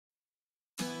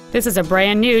This is a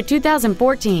brand new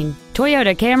 2014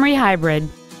 Toyota Camry Hybrid.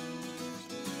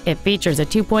 It features a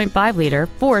 2.5-liter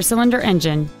four-cylinder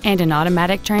engine and an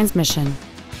automatic transmission.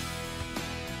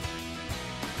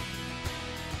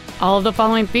 All of the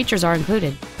following features are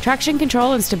included: traction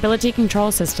control and stability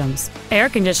control systems, air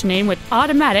conditioning with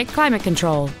automatic climate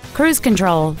control, cruise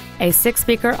control, a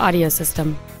 6-speaker audio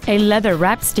system, a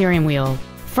leather-wrapped steering wheel,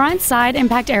 front side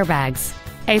impact airbags,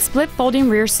 a split folding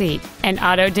rear seat, an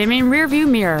auto-dimming rear-view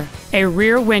mirror, a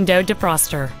rear window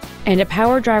defroster, and a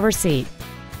power driver seat.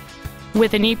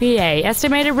 With an EPA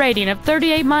estimated rating of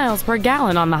 38 miles per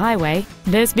gallon on the highway,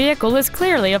 this vehicle is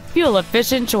clearly a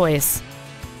fuel-efficient choice.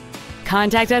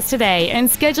 Contact us today and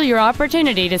schedule your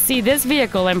opportunity to see this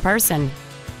vehicle in person.